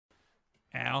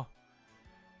Ow.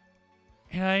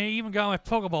 And I even got my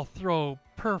Pokeball throw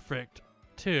perfect,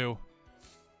 too.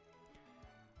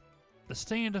 The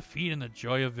sting of defeat and the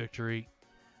joy of victory.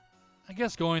 I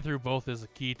guess going through both is the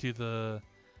key to the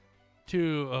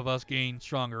two of us getting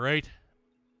stronger, right?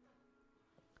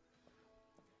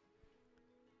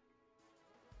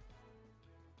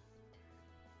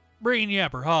 Brain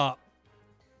Yapper, huh?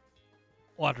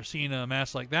 Well, after seeing a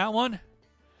match like that one, I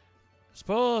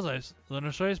suppose I've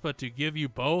no choice but to give you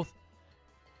both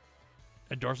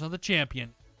endorsement of the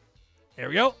champion. There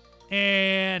we go.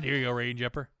 And here you go, Brain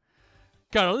Yapper.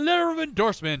 Got a letter of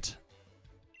endorsement.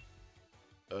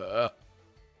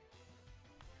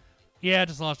 Yeah,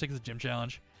 just lost take the gym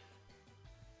challenge.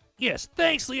 Yes,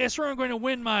 thanks, Lee. I swear I'm going to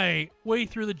win my way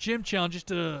through the gym challenge just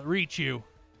to reach you.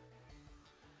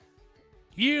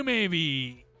 You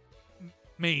may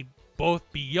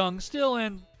both be young still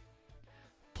and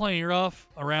plenty rough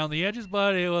around the edges,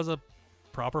 but it was a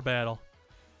proper battle.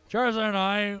 Charizard and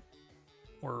I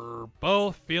were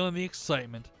both feeling the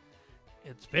excitement.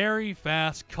 It's very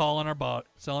fast calling our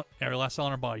selling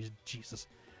our bodies. Jesus.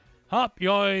 Hop,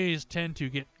 you always tend to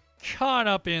get caught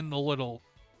up in the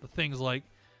things like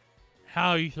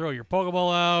how you throw your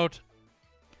Pokeball out.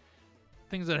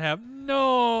 Things that have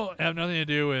nothing to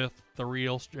do with the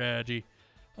real strategy.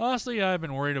 Honestly, I've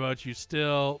been worried about you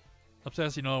still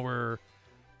obsessing over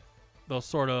those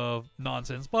sort of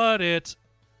nonsense, but it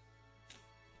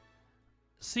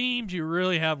seems you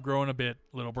really have grown a bit,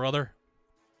 little brother.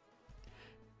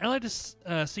 I'd like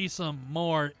to see some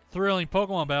more thrilling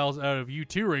Pokemon battles out of you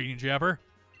too, Radiant Japper.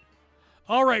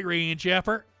 Alright, Radiant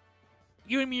Japper.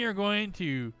 You and me are going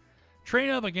to train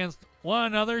up against one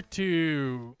another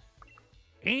to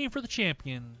aim for the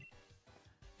champion.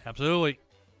 Absolutely.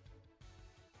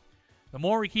 The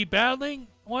more we keep battling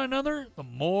one another, the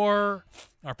more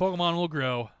our Pokemon will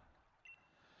grow.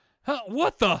 Huh,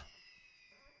 what the?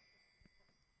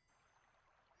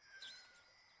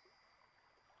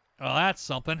 Oh, that's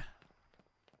something.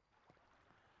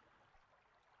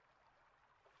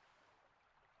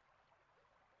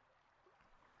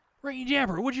 Radiant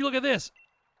Japper, would you look at this?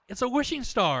 It's a wishing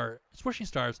star. It's wishing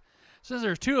stars. Since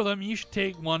there's two of them, you should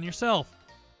take one yourself.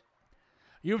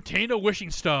 You obtained a wishing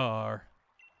star.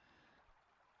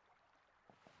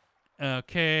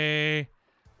 Okay.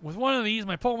 With one of these,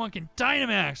 my Pokemon can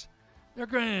Dynamax. They're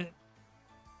gonna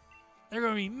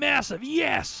be massive.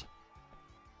 Yes.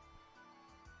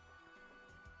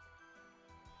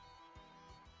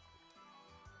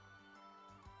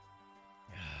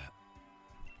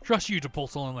 Trust you to pull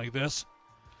something like this.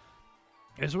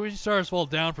 As wishing stars fall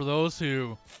down for those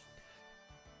who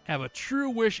have a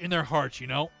true wish in their hearts, you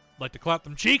know? Like to clap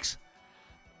them cheeks?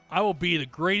 I will be the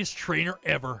greatest trainer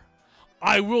ever.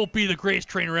 I will be the greatest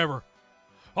trainer ever.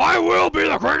 I will be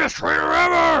the greatest trainer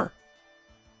ever!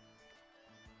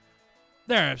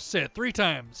 There, I've said it 3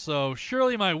 times, so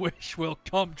surely my wish will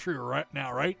come true right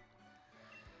now, right?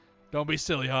 Don't be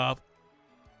silly, Hop.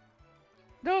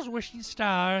 Those wishing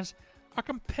stars are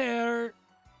composed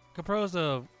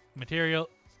of material.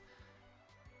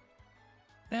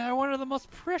 They are one of the most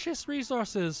precious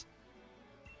resources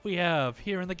we have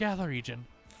here in the Galar region.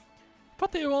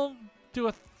 But they won't do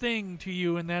a thing to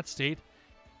you in that state.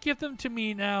 Give them to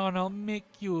me now and I'll make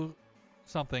you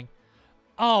something.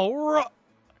 All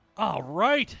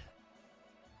right.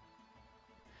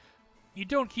 You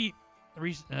don't keep give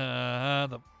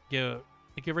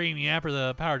Radiant Yapper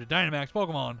the power to Dynamax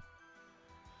Pokemon.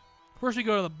 First we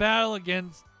go to the battle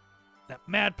against that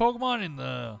mad Pokemon in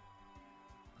the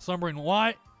Slumbering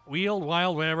Wild,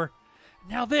 whatever.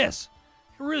 Now this!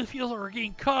 It really feels like we're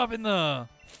getting caught up in the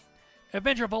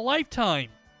adventure of a lifetime.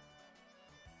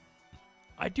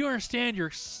 I do understand your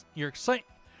excitement.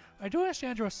 I do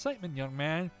understand your excitement, young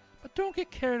man, but don't get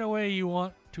carried away. You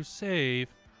want to save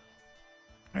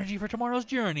energy for tomorrow's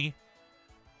journey.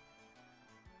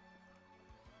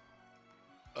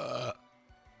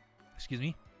 Excuse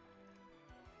me.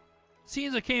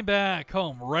 Seems I came back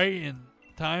home right in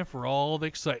time for all the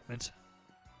excitement.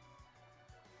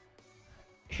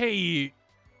 Hey,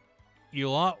 you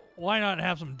lot, why not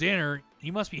have some dinner?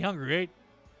 You must be hungry, right?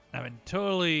 I've been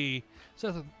totally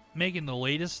obsessed with making the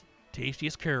latest,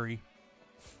 tastiest curry.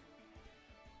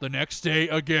 The next day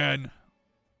again.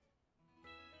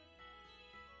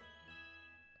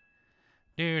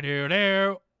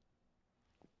 Do.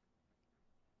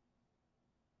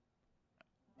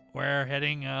 We're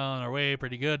heading on our way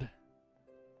pretty good.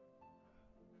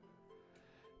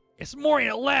 It's morning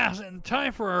at last, and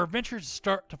time for our adventure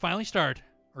to finally start.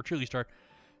 Or truly start.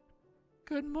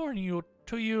 Good morning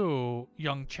to you,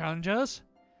 young challengers.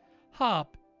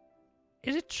 Hop,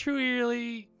 is it true you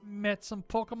really met some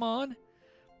Pokemon?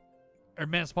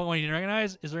 advanced Pokemon you didn't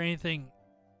recognize? Is there anything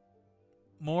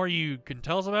more you can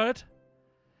tell us about it?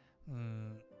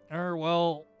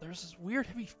 Well, there's this weird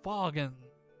heavy fog, and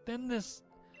then this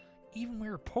even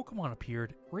weird Pokemon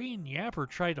appeared. Ray and Yapper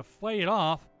tried to fight it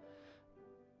off,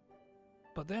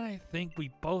 but then I think we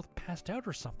both passed out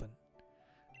or something.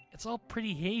 It's all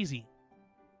pretty hazy.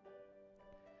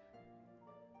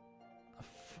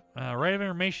 Right of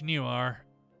information you are.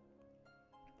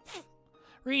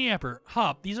 Ray and Yapper,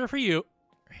 Hop, these are for you.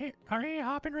 Hey,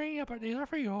 Hop and Ray and Yapper, these are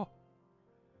for you.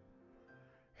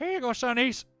 Here you go,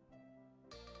 Sonnies.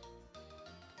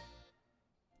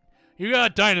 You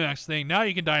got a Dynamax thing. Now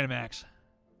you can Dynamax.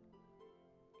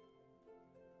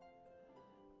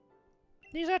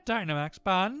 These are Dynamax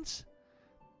bonds.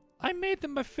 I made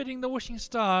them by fitting the wishing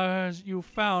stars you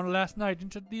found last night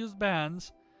into these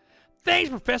bands.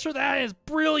 Thanks, Professor. That is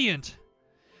brilliant.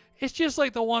 It's just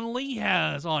like the one Lee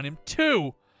has on him,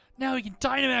 too. Now he can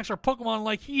Dynamax our Pokemon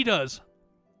like he does.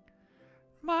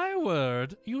 My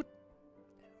word. You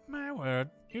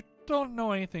don't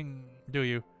know anything, do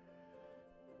you?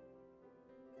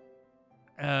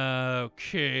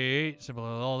 Okay, simple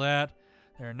as all that.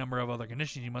 There are a number of other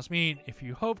conditions you must meet if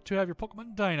you hope to have your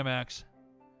Pokemon Dynamax.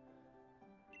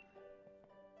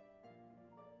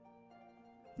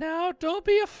 Now, don't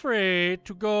be afraid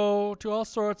to go to all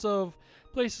sorts of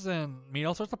places and meet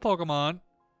all sorts of Pokemon.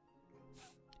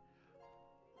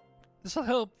 This will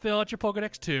help fill out your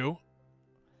Pokedex too.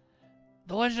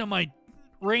 The legend of my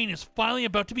reign is finally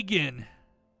about to begin.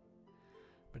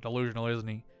 But delusional, isn't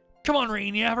he? Come on, Ray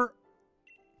and Yapper.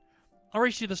 I'll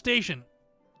race you to the station.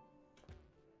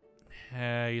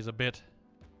 He's a bit.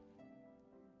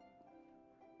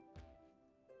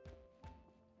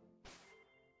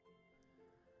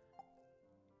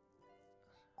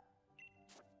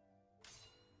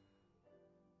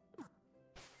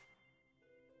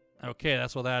 Okay,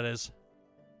 that's what that is.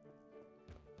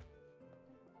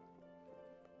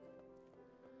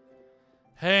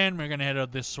 And we're gonna head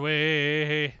out this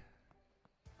way.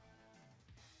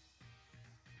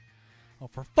 Oh,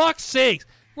 for fuck's sakes!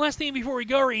 Last thing before we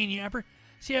go, Ray and Yapper.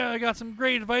 See, I got some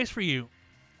great advice for you.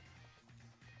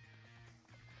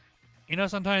 You know,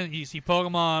 sometimes you see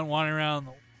Pokemon wandering around,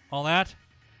 all that.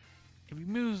 If you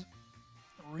move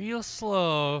real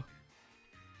slow,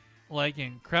 like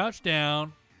and crouch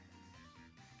down.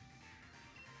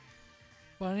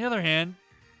 But on the other hand,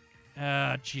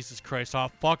 Jesus Christ,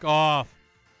 off, fuck off.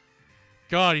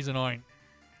 God, he's annoying.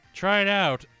 Try it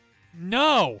out.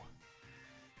 No!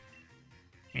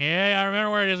 Yeah, I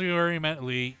remember where it is we already met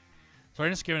Lee. So I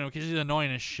just give him because he's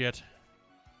annoying as shit.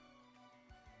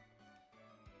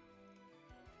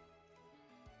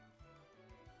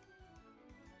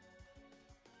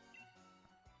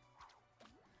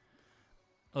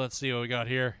 Let's see what we got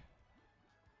here.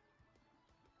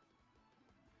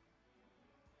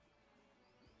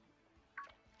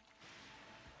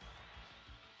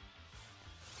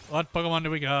 What Pokemon do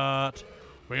we got?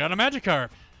 We got a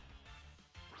Magikarp.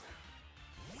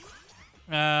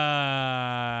 You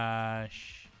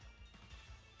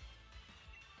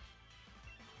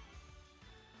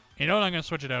know what? I'm going to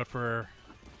switch it out for...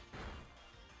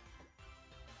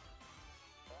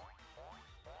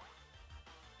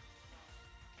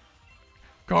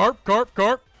 Carp.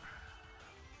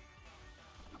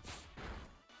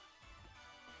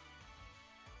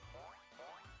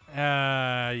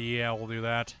 Yeah, we'll do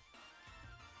that.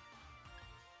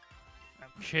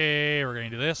 Okay, we're going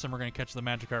to do this, and we're going to catch the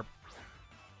Magikarp.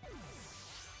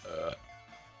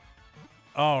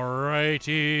 Alrighty.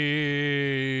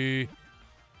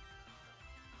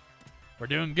 We're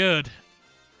doing good.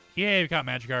 Yay, we caught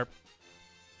Magikarp.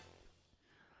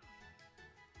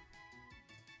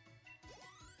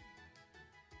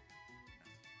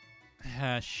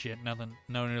 Shit, nothing.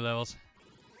 No new levels.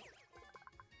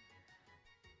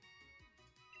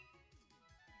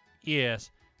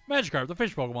 Yes. Magikarp, the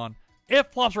fish Pokemon.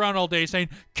 It flops around all day saying,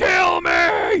 "Kill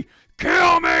me!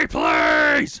 Kill me,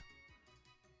 please!"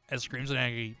 It screams in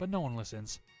agony, but no one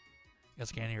listens.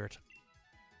 Guess I can't hear it.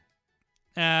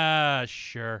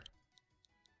 Sure.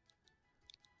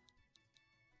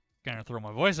 Gonna throw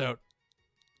my voice out.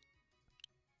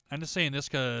 I'm just saying this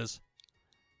because...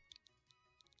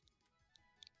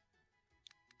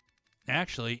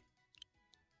 Actually...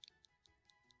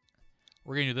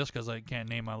 We're gonna do this because I can't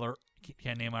name my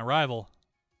rival.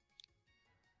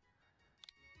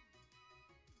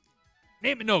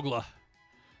 Name it Nogla.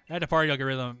 At the party, I'll get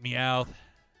rid of Meowth.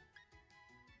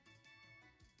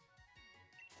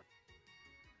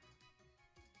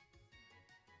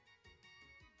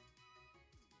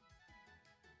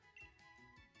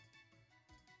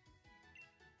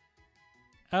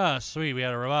 Ah, sweet, we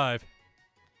had a revive.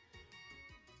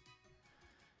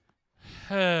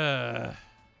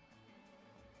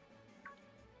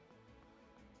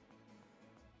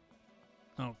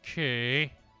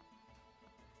 Okay.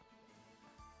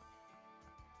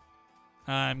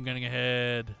 I'm gonna go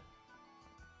ahead.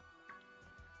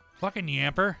 Fucking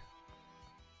yamper.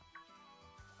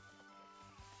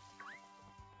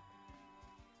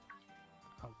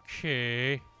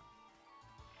 Okay.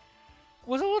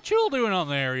 What's a little chill doing out in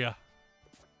the area?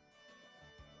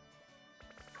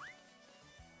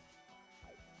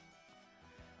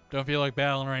 Don't feel like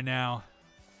battling right now.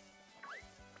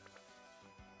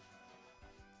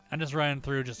 I'm just running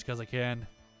through just because I can.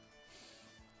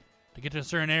 To get to a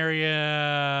certain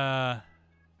area.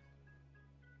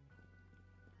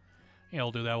 Yeah,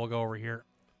 we'll do that. We'll go over here.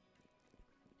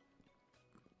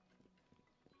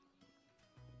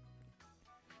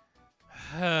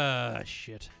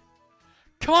 Shit.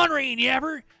 Come on, Rain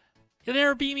Yapper! You'll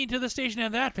never beat me to the station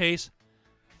at that pace.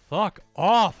 Fuck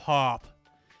off, Hop.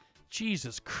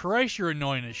 Jesus Christ, you're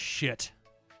annoying as shit.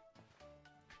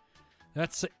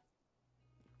 That's...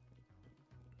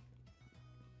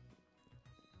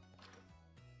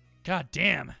 God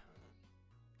damn.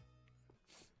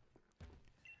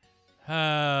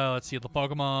 Let's see the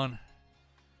Pokemon.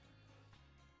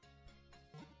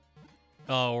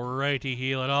 Alrighty,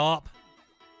 heal it up.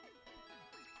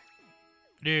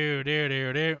 Do.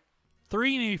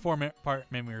 3, maybe 4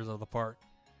 members of the park.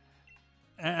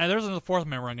 There's the 4th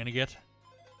member I'm gonna get.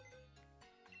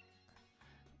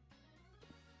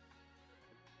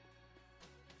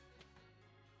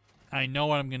 I know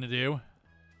what I'm gonna do.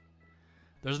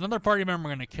 There's another party member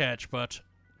I'm gonna catch, but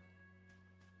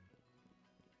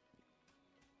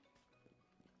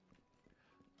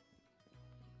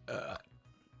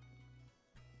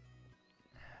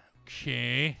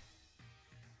okay.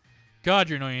 God,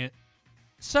 you're annoying it.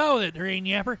 So, that Rain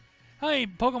Yapper, how many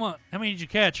Pokemon? How many did you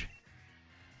catch?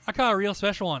 I caught a real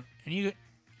special one, and you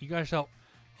guys help.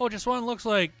 Oh, just one. Looks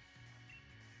like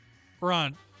we're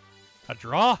on a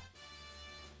draw.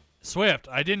 Swift,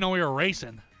 I didn't know we were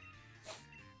racing.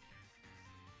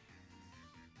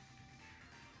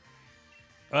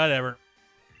 Whatever.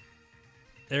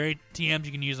 They're ATMs.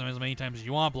 You can use them as many times as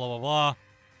you want. Blah blah blah.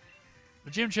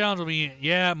 The gym challenge will be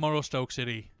Moto Stoke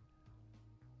City.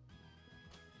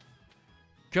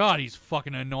 God, he's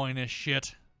fucking annoying as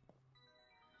shit.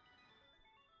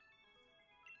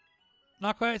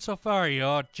 Not quite so far,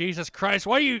 yo. Jesus Christ,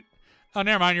 what are you... Oh,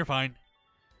 never mind, you're fine.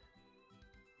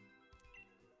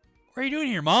 What are you doing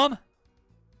here, Mom?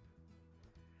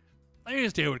 I knew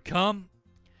this day would come.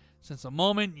 Since the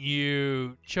moment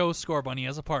you chose Scorbunny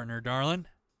as a partner, darling.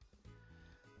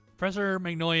 Professor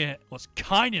Magnolia was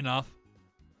kind enough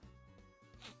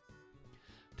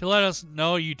to let us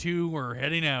know you two were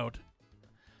heading out.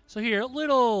 So here, a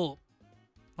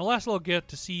last little gift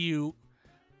to see you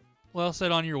well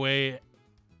set on your way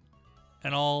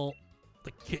and all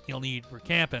the kit you'll need for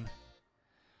camping.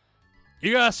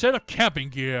 You got a set of camping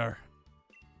gear.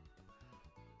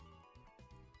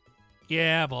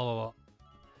 Yeah, blah, blah, blah.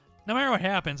 No matter what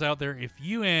happens out there, if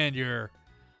you and your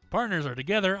partners are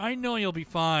together, I know you'll be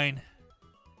fine.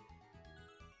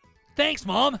 Thanks,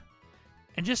 Mom!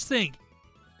 And just think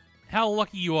how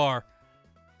lucky you are.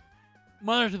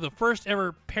 Mother to the first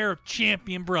ever pair of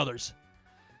champion brothers.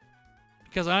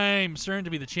 Because I'm certain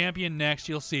to be the champion next,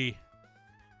 you'll see.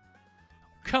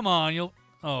 Come on, you'll...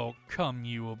 Oh, come,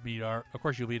 you will beat Ar... Of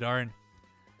course you'll beat Arn.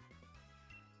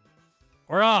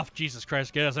 We're off! Jesus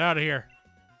Christ, get us out of here.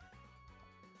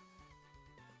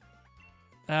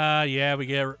 Yeah, we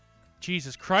get...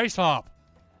 Jesus Christ, Hop.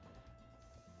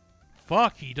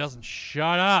 Fuck, he doesn't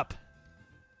shut up.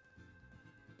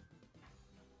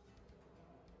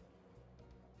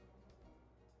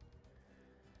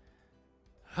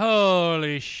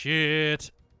 Holy shit.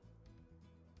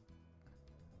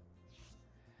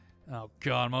 Oh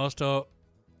god, Mosto.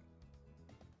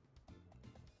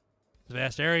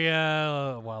 Vast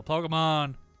area, wild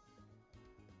Pokemon.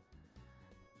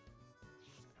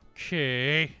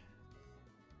 Okay.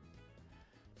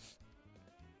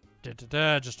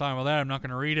 Just talking about that, I'm not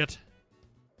going to read it.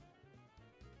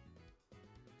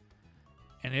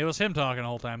 And it was him talking the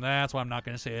whole time, that's why I'm not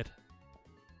going to say it.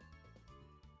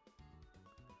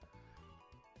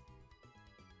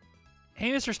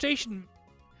 Hey, Mr. Station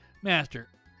Master.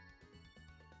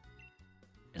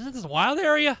 Isn't this a wild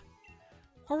area?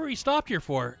 What were we stopped here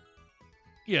for?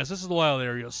 Yes, this is the wild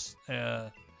area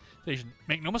station.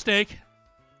 Make no mistake.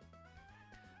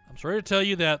 I'm sorry to tell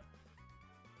you that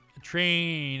the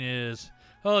train is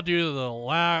due to the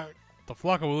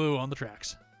Flockaloo on the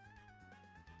tracks.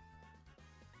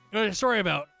 Sorry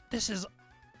about this is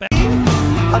bad.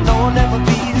 I know I'll never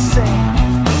be the same.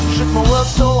 Shook my world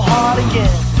so hard